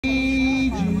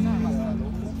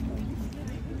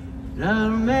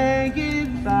don't make it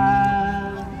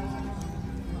fast.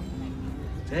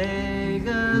 Take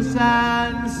a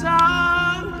sad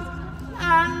song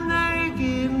and make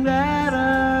it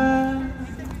better.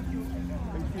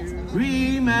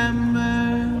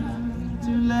 Remember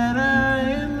to let her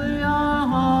into your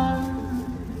heart.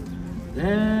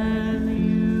 Then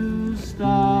you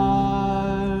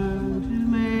start to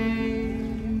make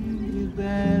it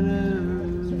better.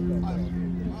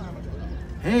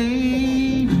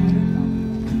 Hey Jude,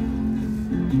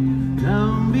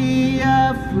 don't be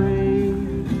afraid.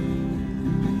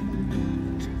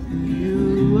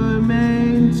 You were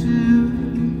meant to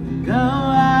go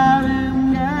out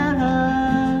and get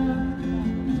her.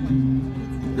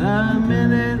 The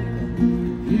minute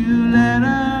you let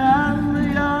her under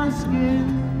your skin,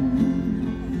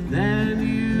 then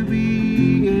you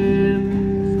begin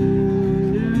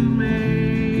to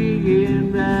make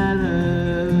it better.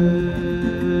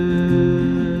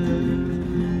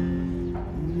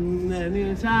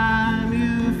 Anytime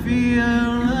you feel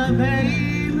the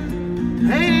pain,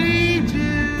 hey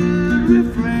Jude,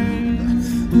 refrain.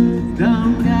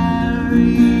 Don't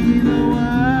carry the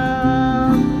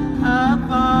world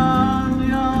upon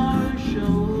your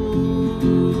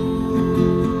shoulders.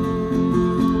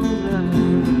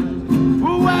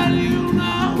 When you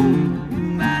know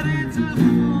that it's a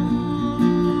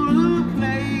fool who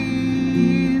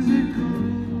plays it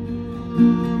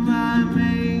cool by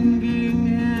making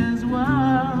his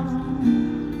world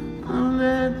a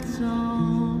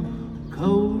little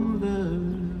colder.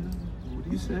 What do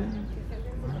you say?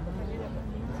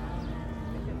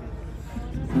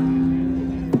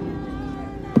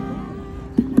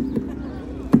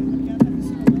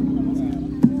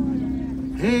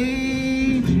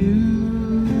 Hey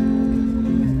Jude,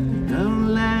 don't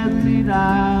let me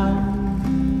down.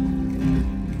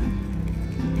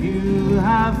 You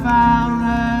have found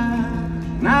her,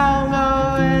 now go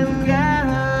and get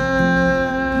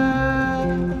her.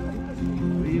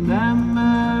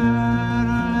 Remember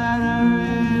to let her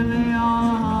into your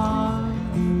heart,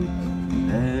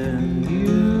 and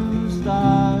you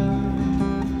start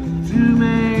to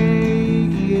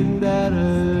make it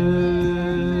better.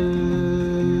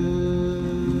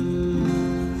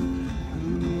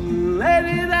 Let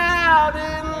it out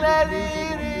and let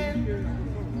it in.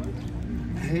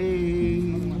 Hey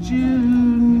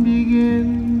Jude, begin.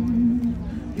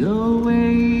 You're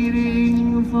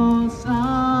waiting for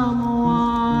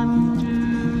someone to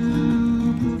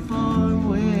perform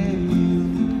with.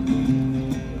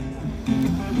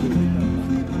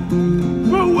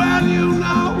 But when you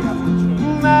know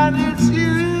that it's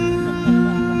you,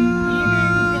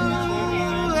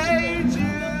 hey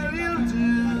Jude, you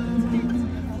do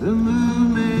the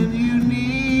movement you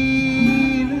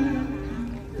need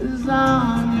is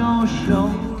on your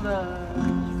shoulder.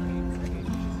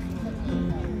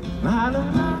 La, la,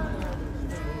 la.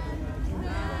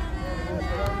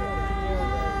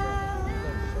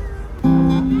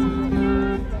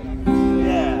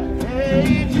 Yeah,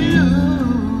 hey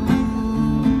Jude,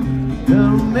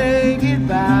 don't make it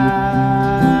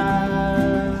bad.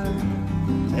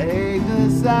 Take a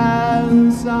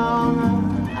sad song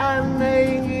and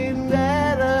make it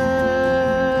better.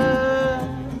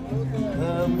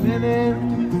 The minute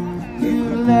you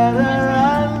let her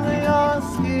under your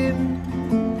skin,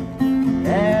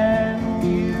 and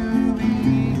you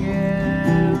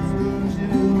begin to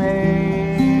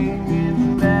make it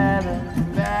better,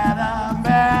 better,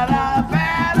 better,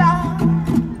 better.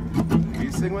 Can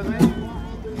you sing with me?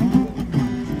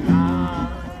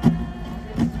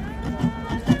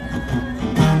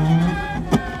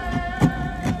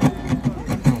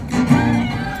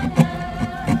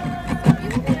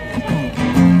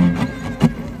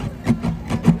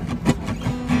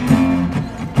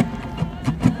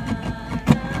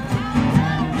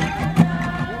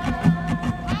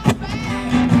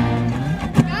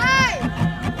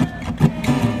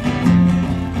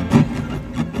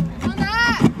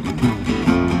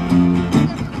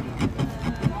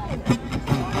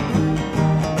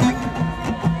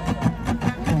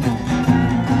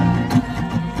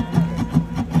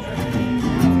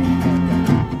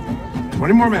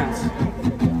 More minutes.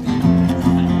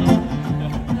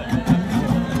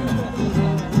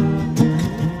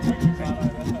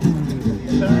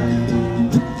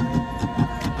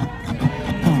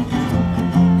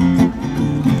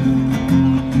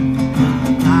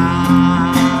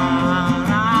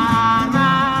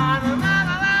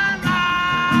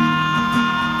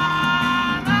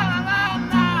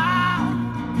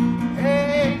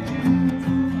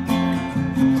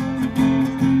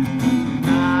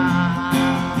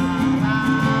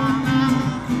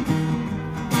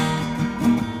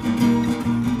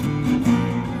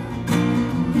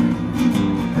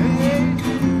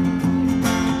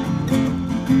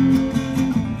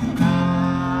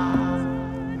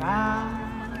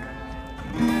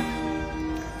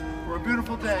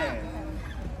 beautiful day.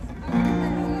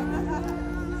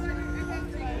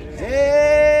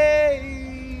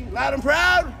 Hey, loud and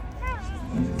proud.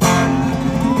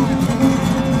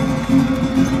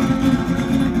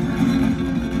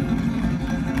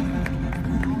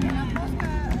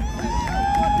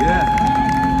 Yeah.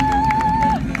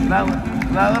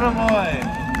 That little boy.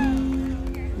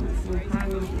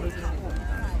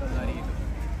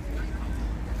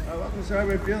 Welcome to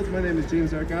Strawberry Fields. My name is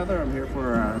James Argather. I'm here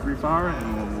for Brief Hour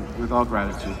and with all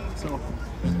gratitude. So,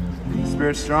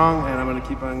 spirit's strong, and I'm going to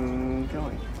keep on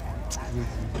going.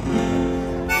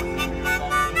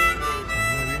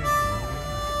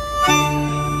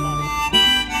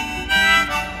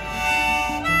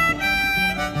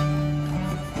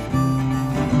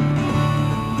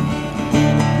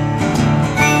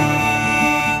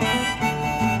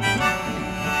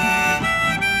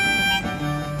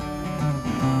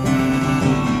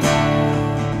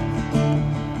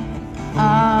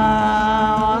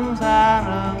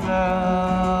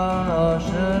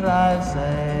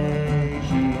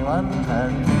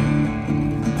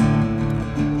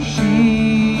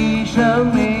 She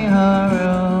showed me her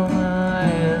room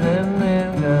living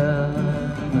in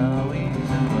good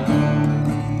Norwegian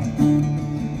well.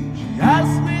 She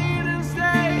asked me to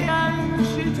stay and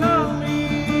she told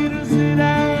me to sit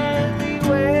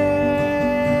anywhere.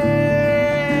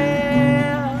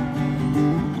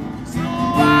 So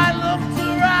I looked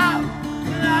around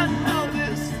and I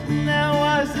noticed there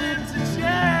wasn't a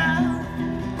chair.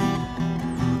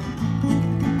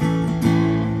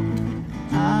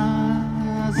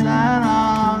 Sat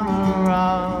on a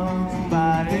rock,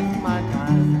 biding my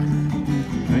time,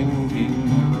 drinking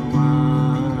the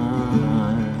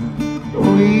wine.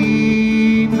 We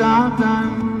talked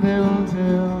until 2,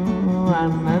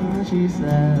 and then she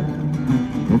said,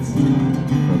 "It's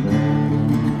for bed."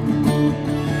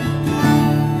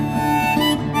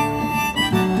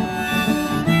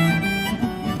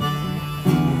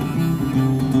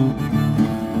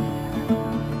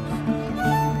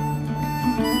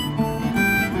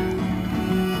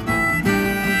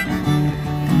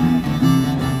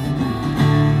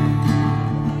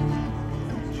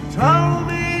 Told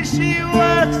me she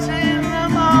works in the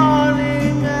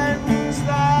morning and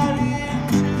starting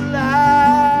to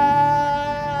laugh.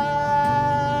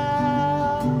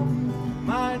 I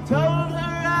told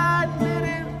her I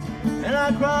didn't, and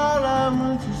I crawled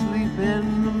on to sleep in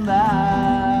the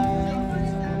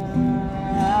night.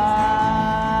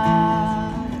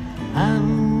 And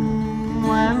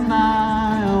when I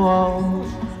awoke,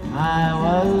 I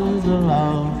was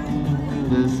alone.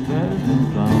 This bed is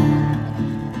gone.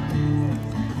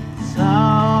 So I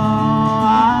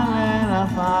lit a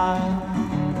fire,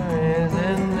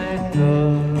 isn't it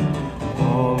good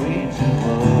for each of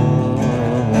us?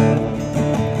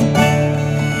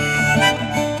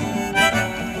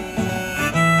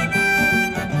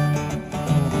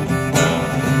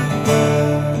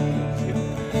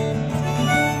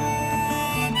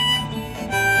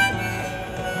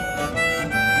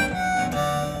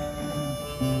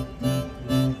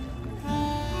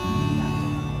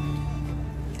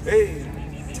 Hey,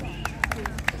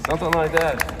 something like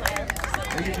that.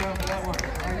 Thank you for that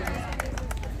one.